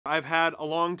I've had a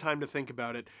long time to think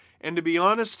about it, and to be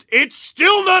honest, it's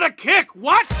still not a kick!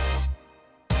 What?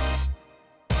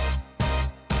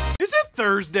 Is it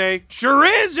Thursday? Sure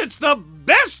is! It's the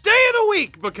best day of the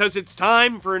week because it's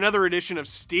time for another edition of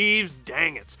Steve's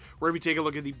Dangits, where we take a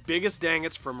look at the biggest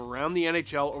dangits from around the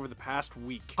NHL over the past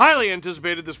week. Highly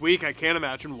anticipated this week, I can't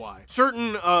imagine why.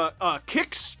 Certain,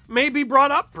 kicks may be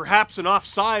brought up, perhaps an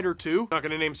offside or two. Not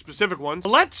gonna name specific ones.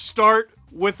 Let's start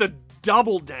with a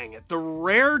double dang it. The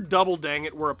rare double dang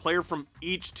it where a player from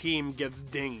each team gets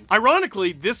dinged.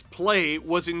 Ironically, this play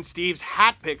was in Steve's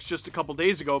hat picks just a couple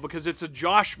days ago because it's a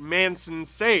Josh Manson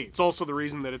save. It's also the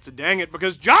reason that it's a dang it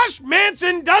because Josh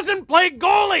Manson doesn't play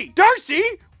goalie! Darcy,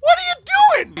 what are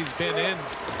you doing? He's been in.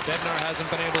 Bednar hasn't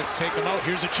been able to take him out.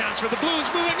 Here's a chance for the Blues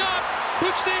moving up.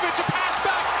 Buchnevich, a pass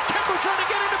back. Kemper trying to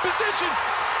get into position.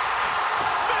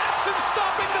 Manson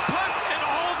stopping the puck, and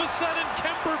all of a sudden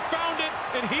Kemper found it,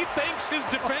 and he thanks his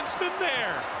defenseman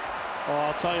there. Oh,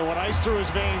 I'll tell you what, ice through his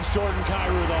veins, Jordan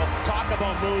Kyrou, though. Talk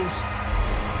about moves.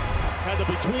 Had the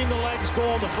between-the-legs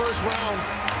goal in the first round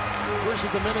versus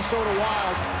the Minnesota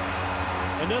Wild.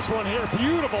 And this one here,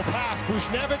 beautiful pass.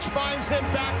 Buchnevich finds him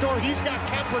backdoor. He's got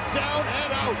Kemper down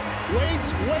and out.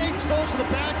 Waits, goes to the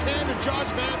backhand, and Josh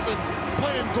Manson,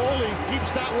 playing goalie,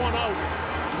 keeps that one out.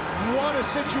 What a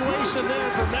situation there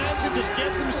for Manson. Just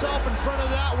gets himself in front of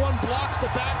that one, blocks the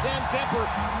backhand. Kemper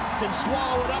can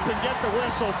swallow it up and get the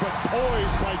whistle, but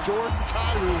poised by Jordan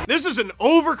Kyrou. This is an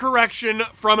overcorrection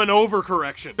from an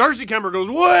overcorrection. Darcy Kuemper goes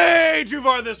way too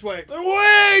far this way.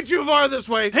 Way too far this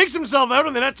way. Takes himself out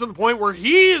of the net to the point where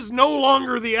he is no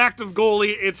longer the active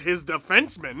goalie, it's his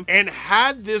defenseman. And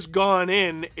had this gone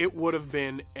in, it would have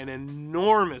been an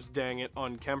enormous dang it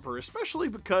on Kuemper, especially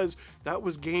because that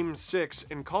was game 6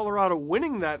 and Colorado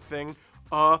winning that thing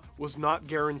was not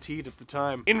guaranteed at the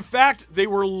time. In fact, they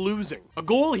were losing. A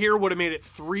goal here would have made it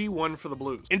 3-1 for the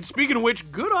Blues. And speaking of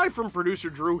which, good eye from producer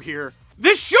Drew here.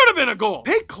 This should have been a goal.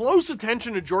 Pay close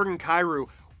attention to Jordan Kyrou.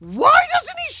 Why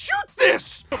doesn't he shoot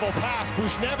this? Beautiful pass.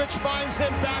 Buchnevich finds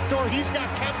him backdoor. He's got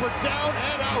Kemper down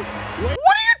and out.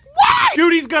 Why?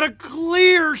 Dude, he's got a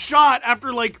clear shot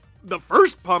after like the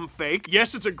first pump fake.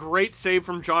 Yes, it's a great save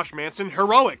from Josh Manson.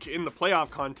 Heroic in the playoff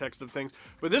context of things.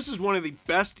 But this is one of the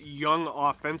best young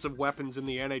offensive weapons in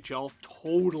the NHL.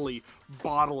 Totally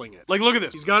bottling it. Like, look at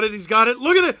this. He's got it.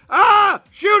 Look at it. Ah!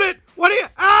 Shoot it! What do you...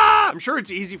 Ah! I'm sure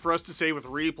it's easy for us to say with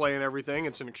replay and everything.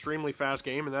 It's an extremely fast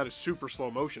game, and that is super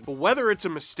slow motion. But whether it's a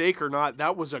mistake or not,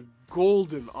 that was a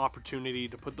golden opportunity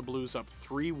to put the Blues up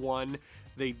 3-1.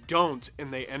 They don't,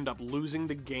 and they end up losing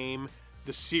the game,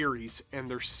 the series,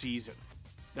 and their season.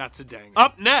 That's a dang.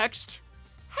 Up next,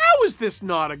 how is this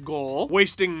not a goal?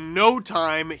 Wasting no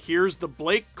time, here's the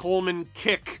Blake Coleman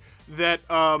kick that,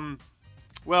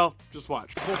 well, just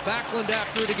watch. Well, Backlund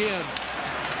after it again.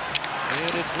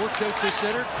 And it's worked out to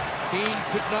center. Keane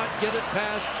could not get it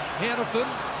past Hannafin.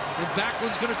 And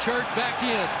Backlund's going to charge back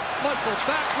in. Michael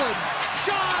Backlund,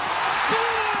 shot,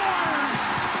 scores!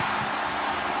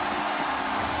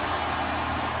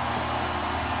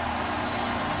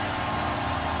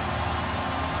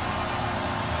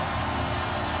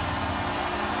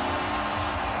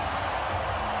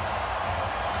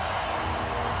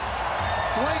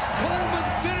 Blake Coleman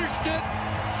finished it.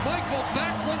 Michael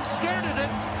Backlund started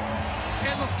it.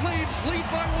 And the Flames lead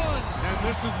by 1. And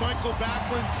this is Michael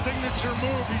Backlund's signature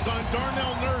move. He's on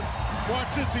Darnell Nurse.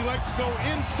 Watch this. He likes to go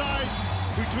inside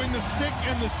between the stick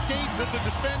and the skates of the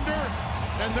defender.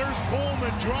 And there's Coleman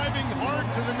driving hard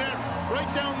to the net, right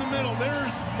down the middle.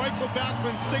 There's Michael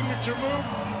Backlund's signature move.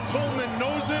 Coleman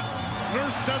knows it.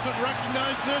 Nurse doesn't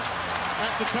recognize this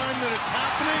at the time that it's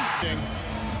happening.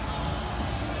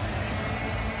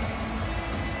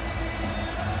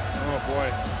 Oh boy,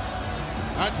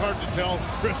 that's hard to tell,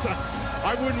 Chris.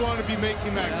 I wouldn't want to be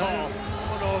making that call. I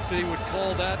don't know if they would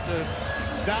call that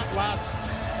that last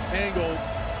angle.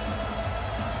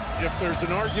 If there's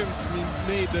an argument to be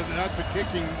made that that's a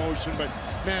kicking motion, but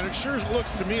man, it sure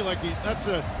looks to me like that's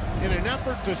in an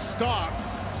effort to stop,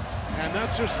 and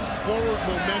that's just forward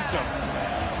momentum.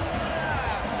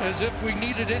 as if we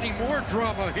needed any more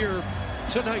drama here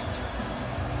tonight.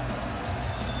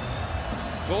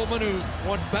 Coleman, who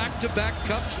won back-to-back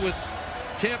cups with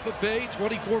Tampa Bay,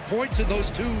 24 points in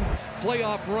those two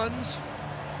playoff runs.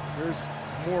 There's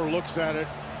more looks at it.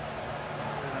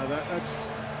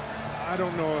 That's, I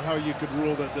don't know how you could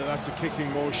rule that that's a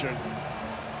kicking motion.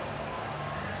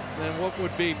 And what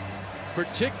would be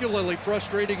particularly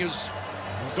frustrating is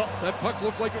that puck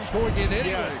looked like it was going in anyways.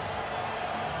 Yes.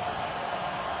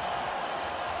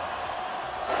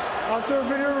 After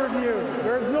video review,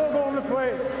 there is no goal in the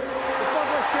play. The puck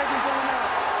was taken from the net.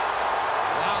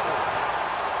 Wow.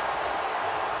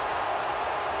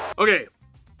 Okay,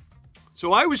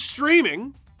 so I was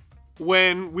streaming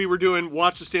when we were doing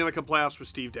Watch the Stanley Cup Playoffs with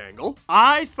Steve Dangle.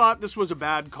 I thought this was a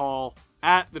bad call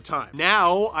at the time.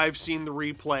 Now I've seen the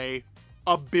replay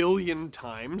a billion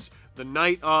times. The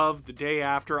night of, the day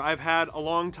after. I've had a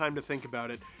long time to think about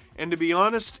it. And to be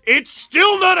honest, it's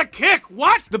still not a kick!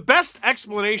 What? The best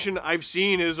explanation I've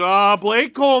seen is,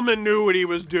 Blake Coleman knew what he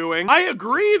was doing. I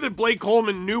agree that Blake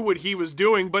Coleman knew what he was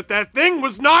doing, but that thing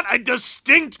was not a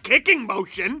distinct kicking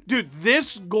motion. Dude,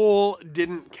 this goal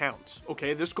didn't count.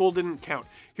 Okay, this goal didn't count.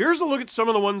 Here's a look at some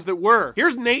of the ones that were.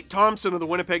 Here's Nate Thompson of the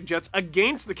Winnipeg Jets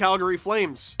against the Calgary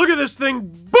Flames. Look at this thing.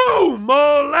 Boom!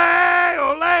 Ole,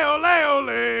 ole, ole,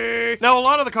 ole. Now, a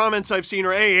lot of the comments I've seen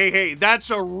are, hey, that's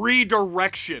a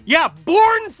redirection. Yeah,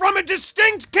 born from a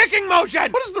distinct kicking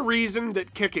motion. What is the reason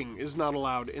that kicking is not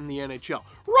allowed in the NHL?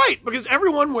 Right, because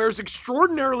everyone wears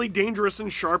extraordinarily dangerous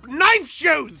and sharp knife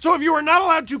shoes. So if you are not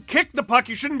allowed to kick the puck,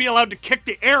 you shouldn't be allowed to kick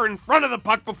the air in front of the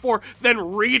puck before then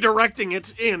redirecting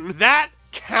it in. That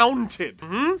counted.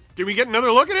 Can we get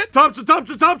another look at it? Thompson,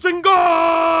 goal!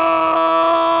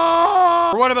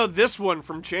 Or what about this one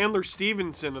from Chandler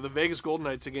Stevenson of the Vegas Golden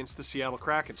Knights against the Seattle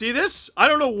Kraken? See this? I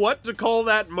don't know what to call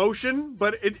that motion,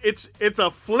 but it's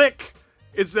a flick.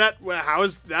 It's that, well,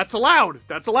 that's allowed.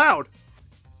 That's allowed.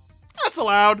 That's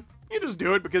allowed. You just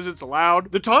do it because it's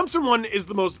allowed. The Thompson one is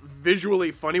the most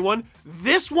visually funny one.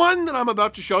 This one that I'm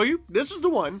about to show you, this is the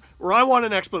one where I want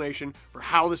an explanation for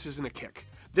how this isn't a kick.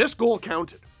 This goal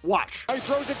counted. Watch. He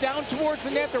throws it down towards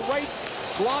the net. The right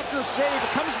blocker save. It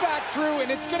comes back through, and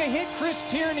it's going to hit Chris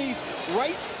Tierney's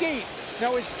right skate.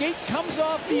 Now his skate comes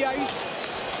off the ice.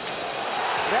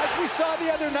 But as we saw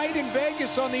the other night in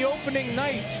Vegas on the opening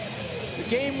night, the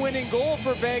game-winning goal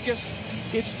for Vegas,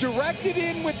 it's directed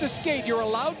in with the skate. You're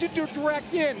allowed to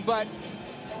direct in, but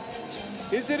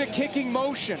is it a kicking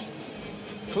motion?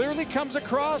 Clearly comes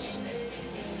across.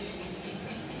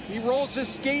 He rolls his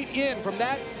skate in. From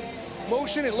that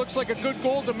motion, it looks like a good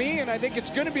goal to me, and I think it's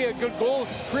going to be a good goal.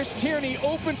 Chris Tierney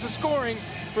opens the scoring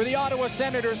for the Ottawa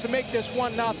Senators to make this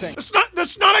 1-0.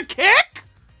 That's not a kick?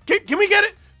 Can we get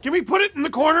it? Can we put it in the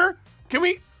corner? Can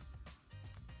we?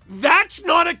 That's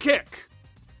not a kick.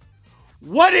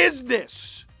 What is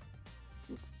this?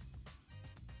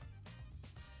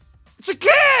 It's a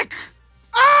kick!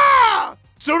 Ah!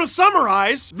 So to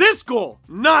summarize, this goal,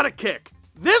 not a kick.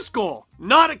 This goal,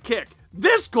 not a kick.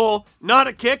 This goal, not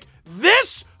a kick.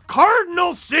 This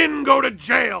cardinal sin go to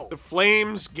jail. The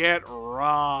Flames get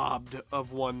robbed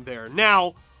of one there.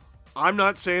 Now, I'm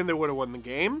not saying they would have won the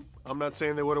game. I'm not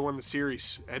saying they would have won the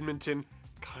series. Edmonton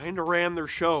kind of ran their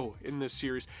show in this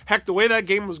series. Heck, the way that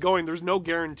game was going, there's no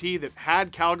guarantee that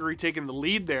had Calgary taken the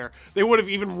lead there, they would have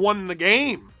even won the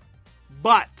game.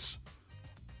 But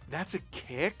that's a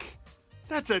kick?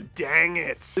 That's a dang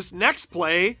it. This next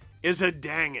play is a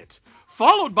dang it,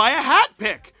 followed by a hat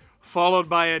pick, followed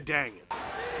by a dang it.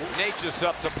 Nate just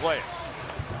up to play it.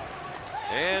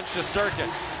 And Shesterkin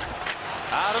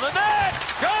out of the net,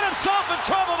 got himself in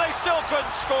trouble. They still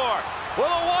couldn't score with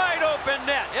a wide open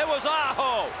net. It was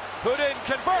Aho who didn't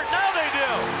convert. Now they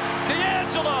do.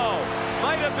 D'Angelo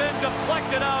might have been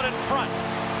deflected out in front.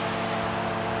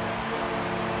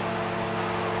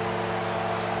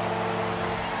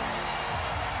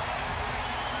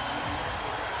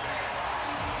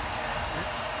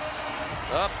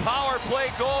 A power play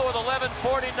goal with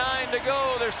 11:49 to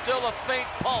go. There's still a faint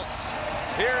pulse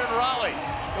here in Raleigh.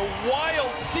 A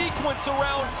wild sequence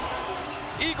around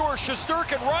Igor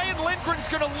Shesterkin. Ryan Lindgren's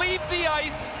going to leave the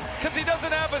ice because he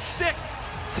doesn't have a stick.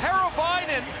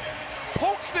 Teravainen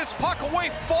pokes this puck away.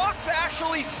 Fox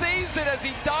actually saves it as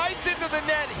he dives into the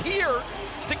net here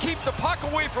to keep the puck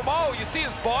away from You see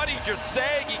his body just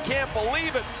sag. He can't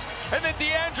believe it. And then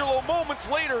D'Angelo moments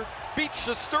later beats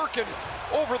Shesterkin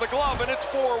over the glove, and it's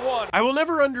 4-1. I will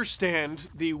never understand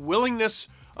the willingness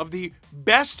of the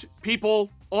best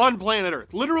people on planet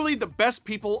Earth, literally the best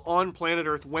people on planet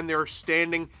Earth, when they're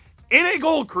standing in a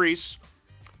goal crease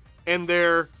and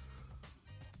their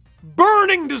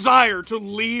burning desire to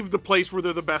leave the place where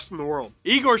they're the best in the world.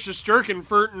 Igor Shesterkin,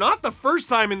 for not the first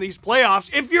time in these playoffs,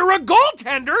 if you're a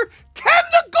goaltender, tend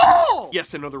the goal!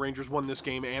 Yes, I know the Rangers won this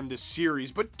game and this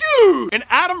series, but dude! And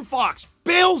Adam Fox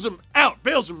bails him out,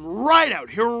 bails him right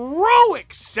out.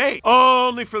 Heroic save!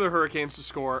 Only for the Hurricanes to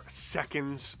score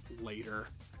seconds later.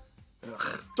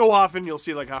 Ugh. So often you'll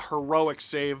see like a heroic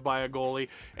save by a goalie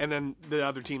and then the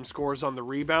other team scores on the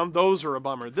rebound. Those are a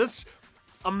bummer. This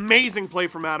amazing play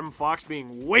from Adam Fox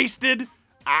being wasted.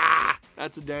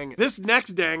 That's a dang it. This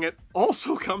next dang it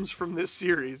also comes from this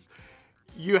series.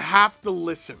 You have to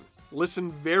listen.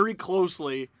 Listen very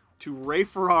closely to Ray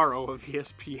Ferraro of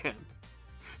ESPN.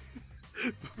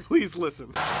 Please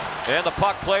listen. And the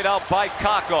puck played out by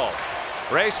Kakko.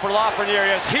 Race for Lafreniere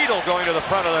as Hedl going to the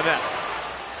front of the net.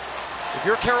 If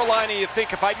you're Carolina, you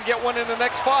think if I can get one in the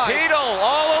next 5. Hedl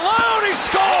all alone, he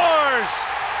scores!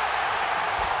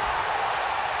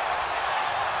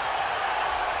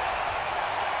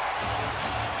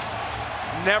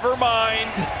 Never mind.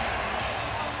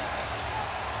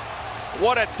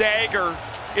 What a dagger.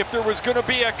 If there was going to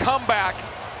be a comeback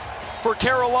for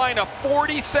Carolina,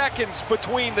 40 seconds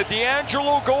between the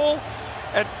D'Angelo goal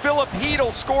and Philip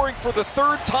Hedl scoring for the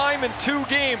 3rd time in 2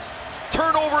 games.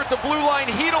 Turnover at the blue line.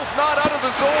 Hedl's not out of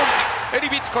the zone, and he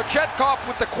beats Kochetkov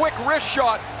with the quick wrist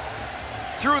shot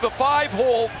through the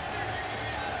 5-hole.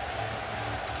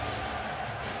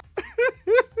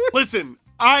 Listen,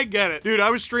 I get it. Dude, I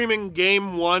was streaming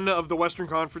game 1 of the Western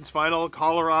Conference Final,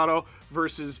 Colorado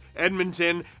versus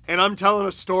Edmonton, and I'm telling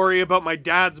a story about my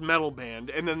dad's metal band,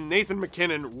 and then Nathan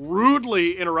McKinnon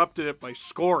rudely interrupted it by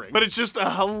scoring. But it's just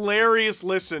a hilarious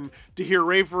listen to hear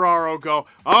Ray Ferraro go,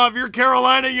 oh, if you're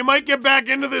Carolina, you might get back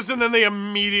into this, and then they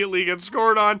immediately get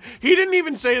scored on. He didn't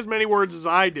even say as many words as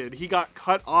I did. He got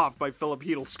cut off by Philip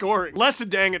Hedl scoring. Less a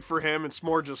dang it for him, it's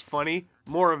more just funny.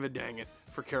 More of a dang it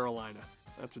for Carolina.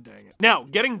 That's a dang it. Now,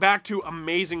 getting back to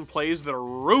amazing plays that are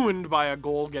ruined by a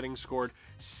goal getting scored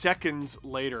seconds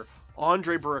later.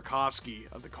 Andre Burakovsky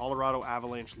of the Colorado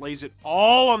Avalanche lays it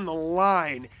all on the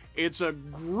line. It's a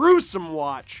gruesome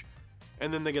watch,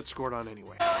 and then they get scored on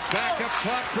anyway. Back up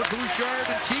top for Bouchard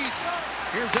and Keith.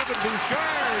 Here's Evan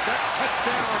Bouchard. That cuts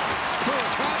down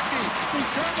Burakovsky.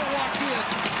 Bouchard will walk in.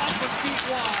 Off the skate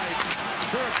wide.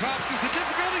 Burakovsky's a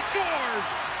difficulty scores.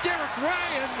 Derek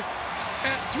Ryan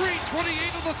at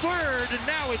 3:28 of the 3rd, and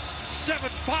now it's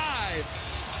 7-5.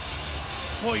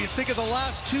 Boy, you think of the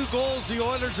last 2 goals the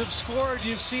Oilers have scored.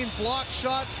 You've seen block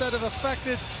shots that have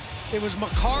affected. It was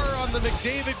Makar on the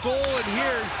McDavid goal, and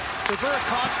here, the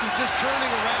Burakovsky just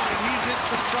turning around, and he's in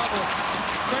some trouble.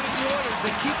 Credit the Oilers.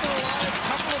 They keep it alive. A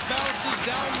couple of bounces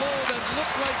down low that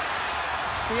look like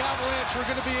the Avalanche were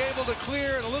going to be able to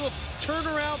clear, and a little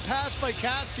turnaround pass by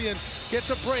Cassian gets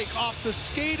a break off the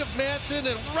skate of Manson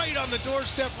and right on the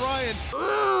doorstep, Ryan.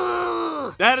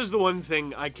 That is the one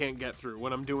thing I can't get through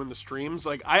when I'm doing the streams.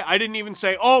 Like, I didn't even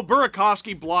say, oh,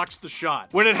 Burakovsky blocks the shot.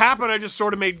 When it happened, I just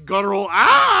sort of made guttural,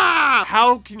 ah!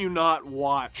 How can you not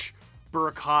watch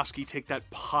Burakovsky take that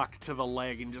puck to the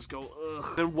leg and just go,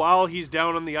 ugh? And while he's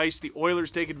down on the ice, the Oilers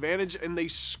take advantage and they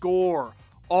score.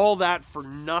 All that for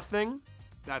nothing?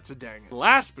 That's a dang it.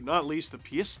 Last but not least, the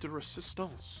pièce de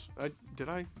résistance. Did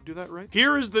I do that right?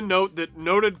 Here is the note that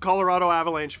noted Colorado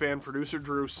Avalanche fan producer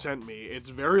Drew sent me. It's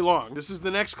very long. This is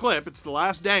the next clip. It's the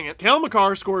last dang it. Cale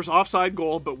Makar scores offside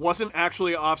goal, but wasn't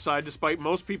actually offside despite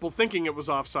most people thinking it was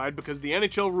offside because the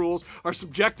NHL rules are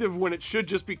subjective when it should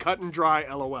just be cut and dry,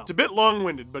 LOL. It's a bit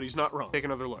long-winded, but he's not wrong. Take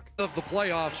another look. Of the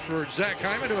playoffs for Zach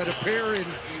Hyman, who had a pair in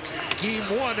Game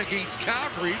 1 against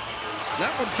Calgary.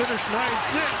 That one finished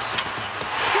 9-6.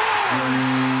 Scores!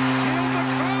 Cale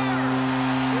Makar!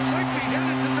 They might be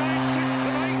headed to 9-6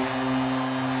 tonight.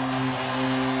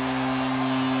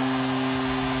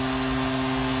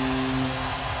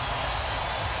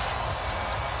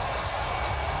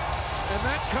 And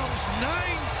that comes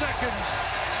 9 seconds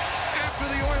after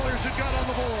the Oilers had got on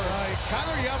the board.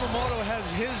 Connor Yamamoto has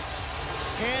his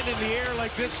hand in the air like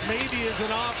this maybe is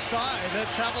an offside.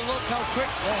 Let's have a look how quick.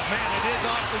 Oh man, it is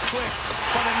awfully quick.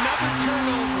 But another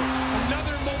turnover,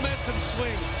 another momentum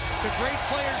swing. The great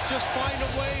players just find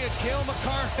a way, and Cale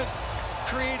Makar has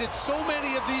created so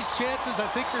many of these chances. I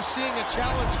think you're seeing a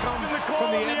challenge come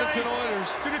from the Edmonton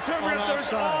Oilers to determine if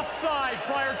there's offside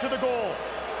prior to the goal.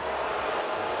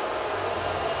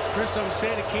 Chris, I was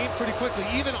saying it came pretty quickly.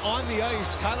 Even on the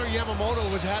ice, Connor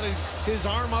Yamamoto was having his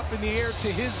arm up in the air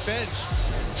to his bench,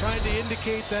 trying to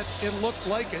indicate that it looked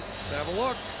like it. Let's have a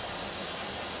look.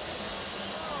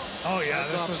 Oh yeah,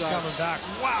 this one's coming back.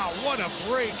 Wow, what a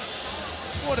break.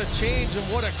 What a change and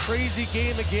what a crazy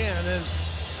game again. As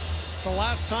the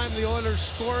last time the Oilers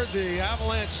scored, the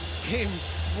Avalanche came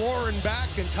roaring back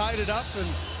and tied it up. And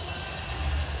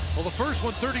well, the first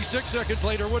one 36 seconds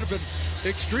later would have been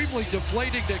extremely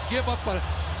deflating to give up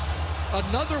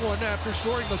another one after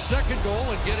scoring the second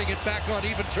goal and getting it back on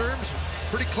even terms.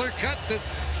 Pretty clear cut that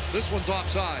this one's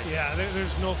offside. Yeah,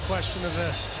 there's no question of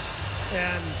this.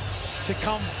 And to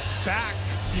come back,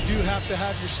 you do have to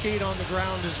have your skate on the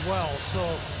ground as well. So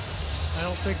I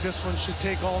don't think this one should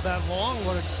take all that long.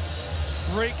 What a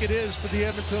break it is for the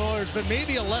Edmonton Oilers, but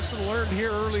maybe a lesson learned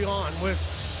here early on with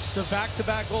the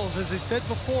back-to-back goals. As I said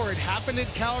before, it happened in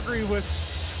Calgary with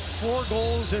 4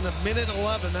 goals in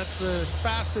 1:11. That's the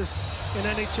fastest in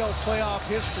NHL playoff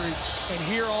history. And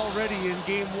here already in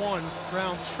Game 1,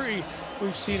 Round 3,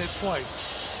 we've seen it twice.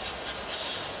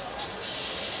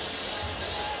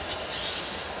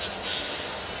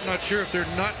 Not sure if they're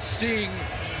not seeing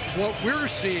what we're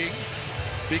seeing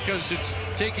because it's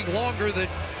taking longer than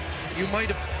you might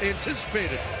have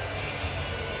anticipated.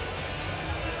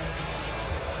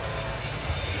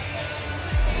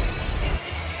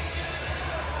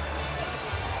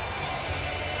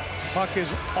 Puck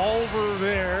is over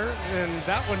there, and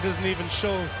that one doesn't even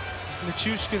show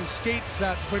Nichushkin's skates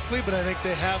that quickly, but I think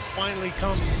they have finally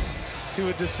come to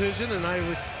a decision, and I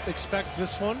would expect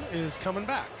this one is coming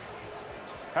back.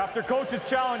 After coach's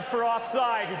challenge for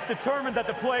offside, it's determined that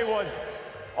the play was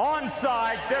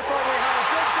onside. Therefore, we have a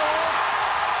good goal.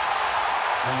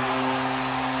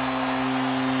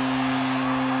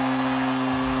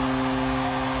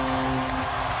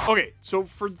 Okay, so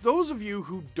for those of you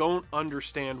who don't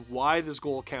understand why this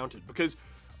goal counted, because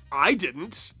I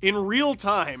didn't, in real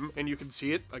time, and you can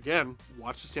see it, again,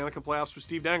 watch the Stanley Cup playoffs with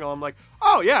Steve Dangle, I'm like,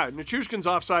 oh yeah, Nichushkin's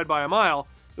offside by a mile,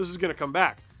 this is going to come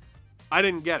back. I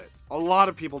didn't get it. A lot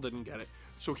of people didn't get it.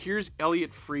 So here's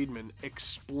Elliot Friedman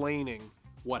explaining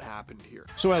what happened here.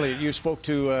 So, Elliot, you spoke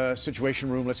to Situation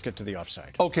Room. Let's get to the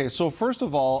offside. Okay, so first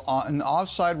of all, in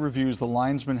offside reviews, the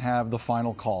linesmen have the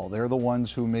final call. They're the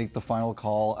ones who make the final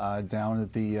call down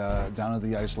at the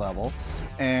ice level.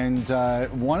 And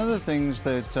one of the things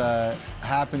that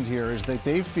happened here is that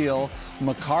they feel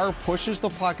Makar pushes the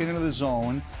puck into the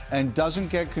zone and doesn't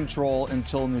get control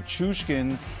until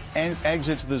Nichushkin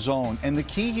exits the zone. And the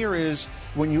key here is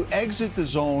when you exit the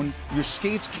zone, your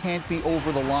skates can't be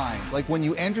over the line. Like when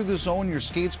you enter the zone, your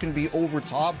skates can be over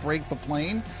top, break the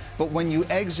plane. But when you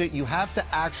exit, you have to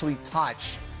actually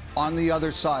touch on the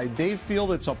other side. They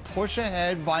feel it's a push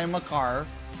ahead by Makar.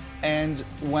 And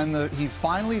when he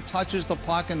finally touches the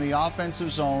puck in the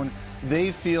offensive zone,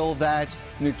 they feel that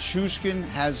Nichushkin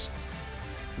has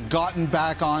gotten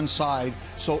back onside,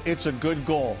 so it's a good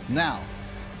goal. Now,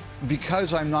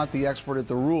 because I'm not the expert at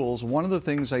the rules, one of the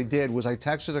things I did was I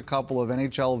texted a couple of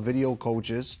NHL video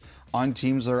coaches on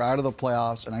teams that are out of the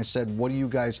playoffs, and I said, what do you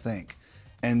guys think?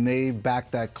 And they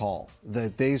backed that call.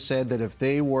 That they said that if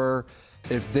they were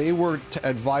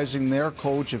advising their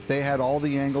coach, if they had all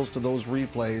the angles to those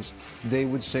replays, they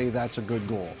would say that's a good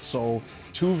goal. So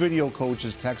 2 video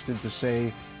coaches texted to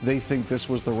say they think this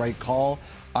was the right call.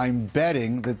 I'm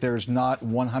betting that there's not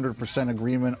 100%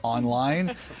 agreement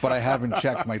online, but I haven't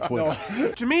checked my Twitter.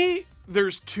 To me,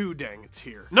 there's 2 dangits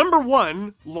here. Number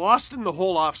 1, lost in the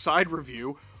whole offside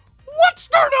review. What's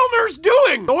Darnell Nurse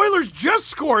doing? The Oilers just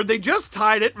scored. They just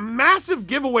tied it. Massive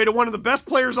giveaway to one of the best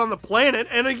players on the planet,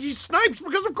 and he snipes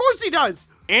because of course he does.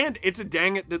 And it's a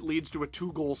dang it that leads to a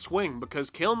 2-goal swing because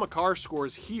Cale Makar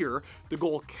scores here. The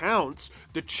goal counts.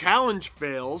 The challenge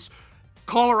fails.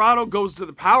 Colorado goes to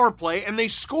the power play, and they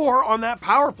score on that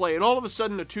power play, and all of a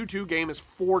sudden a 2-2 game is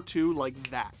 4-2 like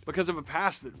that because of a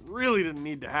pass that really didn't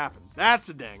need to happen. That's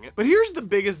a dang it. But here's the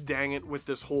biggest dang it with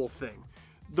this whole thing.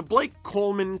 The Blake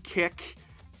Coleman kick,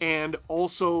 and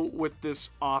also with this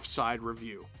offside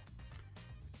review.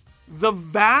 The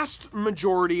vast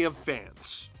majority of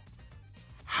fans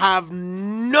have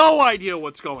no idea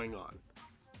what's going on.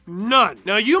 None.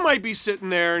 Now, you might be sitting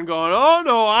there and going, oh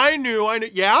no, I knew.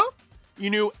 Yeah? You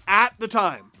knew at the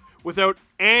time, without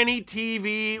any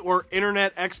TV or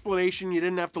internet explanation. You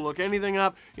didn't have to look anything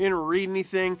up. You didn't read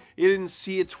anything. You didn't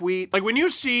see a tweet. Like when you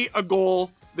see a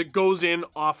goal that goes in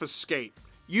off a skate,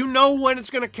 you know when it's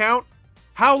going to count.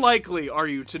 How likely are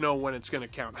you to know when it's going to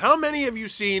count? How many have you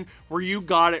seen where you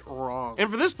got it wrong? And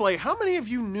for this play, how many of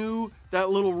you knew that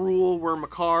little rule where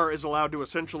Makar is allowed to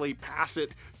essentially pass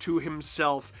it to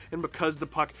himself, and because the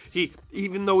puck,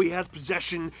 even though he has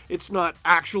possession, it's not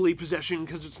actually possession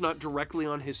because it's not directly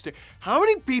on his stick? How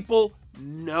many people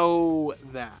know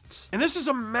that? And this is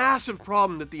a massive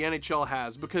problem that the NHL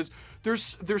has because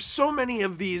there's so many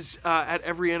of these at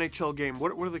every NHL game.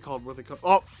 What are they called? What are they called?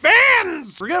 Oh,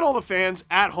 fans! Forget all the fans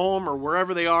at home or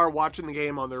wherever they are watching the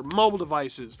game on their mobile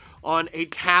devices, on a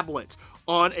tablet,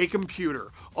 on a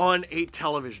computer, on a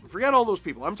television. Forget all those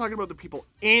people. I'm talking about the people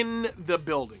in the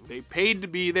building. They paid to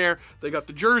be there. They got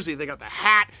the jersey, they got the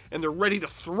hat, and they're ready to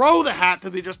throw the hat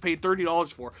that they just paid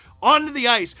 $30 for onto the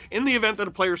ice in the event that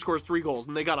a player scores 3 goals.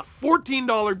 And they got a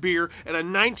 $14 beer and a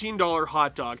 $19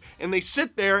 hot dog. And they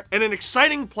sit there and an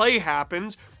exciting play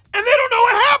happens and they don't know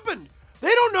what happened. They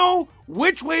don't know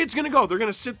which way it's going to go. They're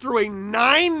going to sit through a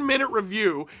 9-minute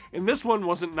review, and this one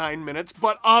wasn't 9 minutes,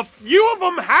 but a few of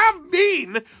them have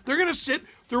been. They're going to sit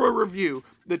through a review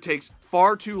that takes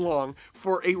far too long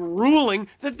for a ruling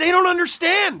that they don't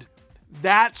understand.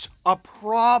 That's a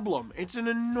problem. It's an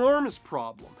enormous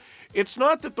problem. It's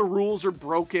not that the rules are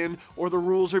broken or the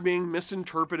rules are being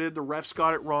misinterpreted, the refs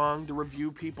got it wrong, the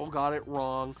review people got it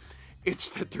wrong. It's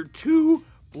that they're too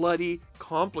bloody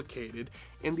complicated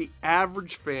and the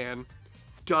average fan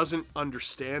doesn't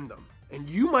understand them. And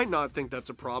you might not think that's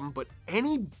a problem, but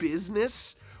any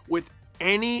business with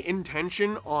any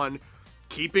intention on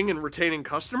keeping and retaining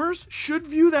customers should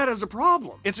view that as a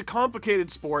problem. It's a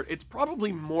complicated sport. It's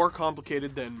probably more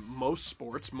complicated than most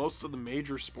sports, most of the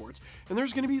major sports, and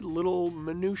there's going to be little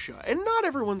minutia, and not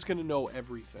everyone's going to know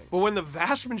everything. But when the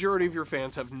vast majority of your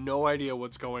fans have no idea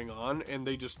what's going on, and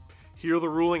they just hear the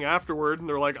ruling afterward, and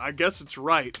they're like, I guess it's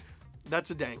right,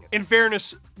 that's a dang it. In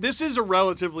fairness, this is a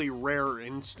relatively rare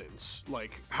instance.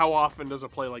 Like, how often does a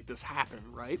play like this happen,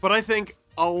 right? But I think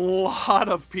a lot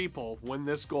of people, when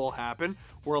this goal happened,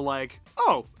 were like,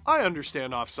 oh, I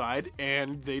understand offside,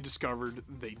 and they discovered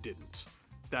they didn't.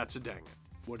 That's a dang it.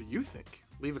 What do you think?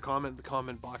 Leave a comment in the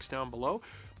comment box down below.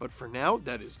 But for now,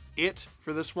 that is it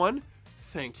for this one.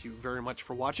 Thank you very much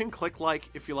for watching. Click like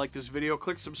if you like this video.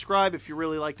 Click subscribe if you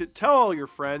really liked it. Tell all your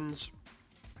friends.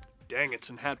 Dang It's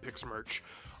and Hat Picks merch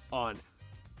on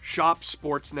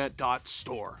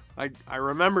shopsportsnet.store. I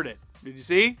remembered it. Did you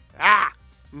see?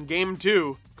 In Game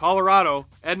 2, Colorado,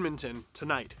 Edmonton,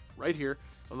 tonight, right here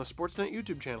on the Sportsnet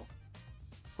YouTube channel.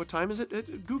 What time is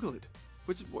it? Google it.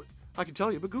 What? I can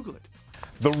tell you, but Google it.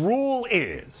 The rule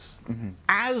is,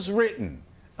 as written,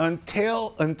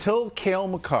 until Cale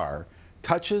Makar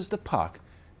touches the puck,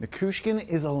 Nichushkin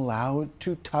is allowed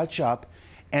to touch up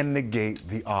and negate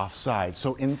the offside.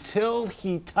 So until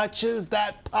he touches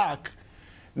that puck,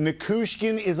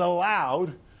 Nichushkin is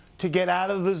allowed to get out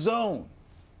of the zone.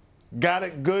 Got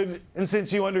it good? And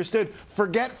since you understood,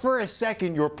 forget for a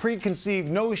second your preconceived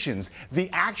notions. The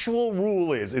actual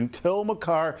rule is until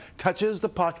Makar touches the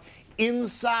puck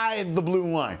inside the blue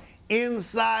line,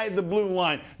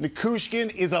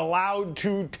 Nichushkin is allowed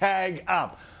to tag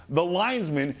up. The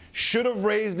linesman should have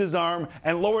raised his arm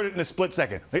and lowered it in a split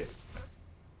second.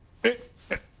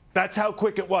 That's how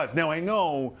quick it was. Now, I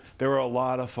know there are a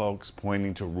lot of folks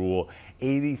pointing to Rule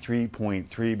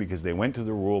 83.3 because they went to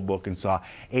the rule book and saw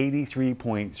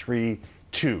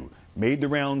 83.32, made the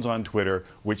rounds on Twitter,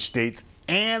 which states,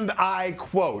 and I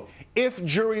quote, if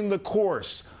during the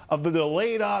course of the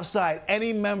delayed offside,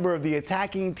 any member of the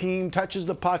attacking team touches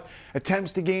the puck,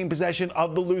 attempts to gain possession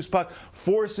of the loose puck,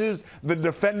 forces the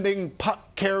defending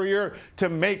puck carrier to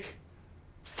make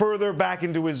further back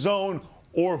into his zone,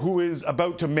 or who is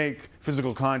about to make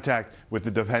physical contact with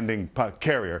the defending puck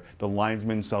carrier, the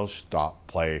linesman shall stop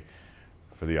play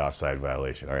for the offside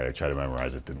violation. All right, I tried to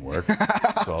memorize it, didn't work,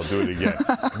 so I'll do it again.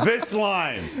 This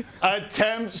line,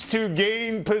 attempts to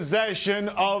gain possession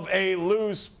of a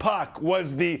loose puck,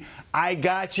 was the I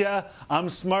gotcha, I'm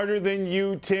smarter than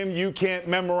you, Tim, you can't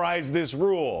memorize this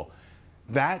rule.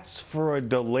 That's for a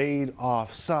delayed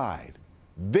offside.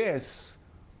 This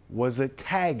was a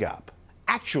tag up.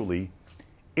 Actually,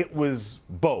 it was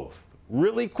both,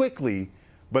 really quickly,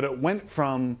 but it went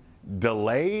from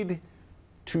delayed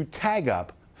to tag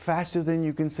up faster than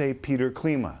you can say Peter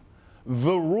Klima.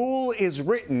 The rule is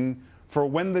written for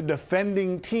when the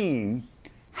defending team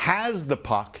has the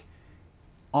puck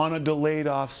on a delayed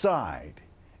offside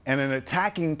and an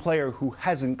attacking player who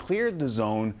hasn't cleared the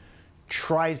zone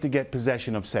tries to get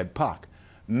possession of said puck.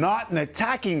 Not an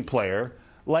attacking player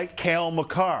like Cale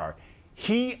Makar.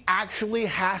 He actually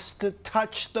has to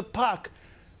touch the puck,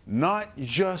 not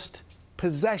just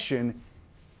possession,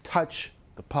 touch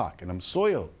the puck. And I'm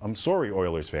sorry,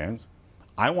 Oilers fans.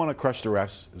 I want to crush the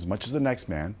refs as much as the next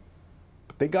man,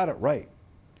 but they got it right.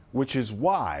 Which is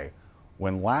why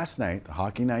when last night, the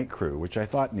Hockey Night crew, which I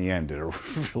thought in the end did a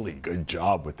really good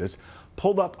job with this,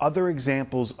 pulled up other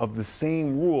examples of the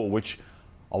same rule, which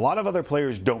a lot of other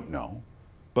players don't know,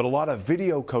 but a lot of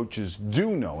video coaches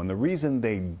do know. And the reason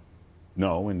they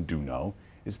know and do know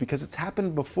is because it's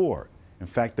happened before. In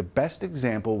fact, the best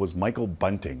example was Michael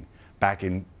Bunting back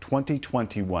in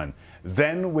 2021,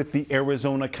 then with the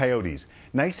Arizona Coyotes.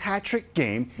 Nice hat trick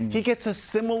game. He gets a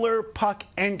similar puck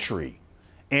entry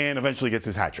and eventually gets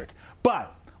his hat trick.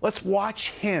 But let's watch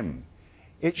him.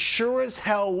 It sure as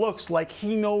hell looks like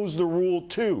he knows the rule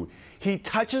too. He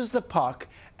touches the puck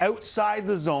outside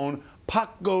the zone,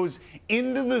 puck goes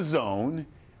into the zone,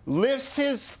 lifts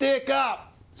his stick up.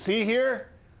 See here?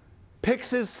 Picks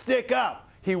his stick up.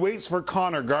 He waits for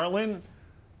Connor Garland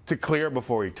to clear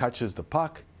before he touches the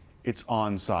puck. It's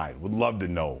onside. Would love to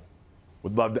know.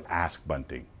 Would love to ask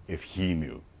Bunting if he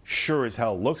knew. Sure as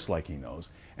hell looks like he knows.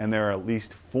 And there are at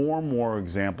least 4 more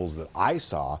examples that I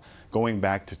saw going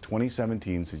back to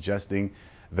 2017 suggesting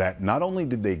that not only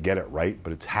did they get it right,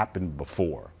 but it's happened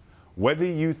before. Whether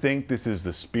you think this is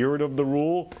the spirit of the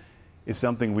rule is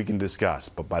something we can discuss,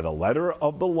 but by the letter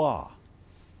of the law,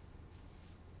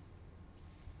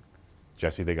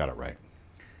 Jesse, they got it right.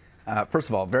 First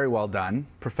of all, very well done,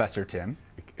 Professor Tim.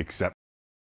 Except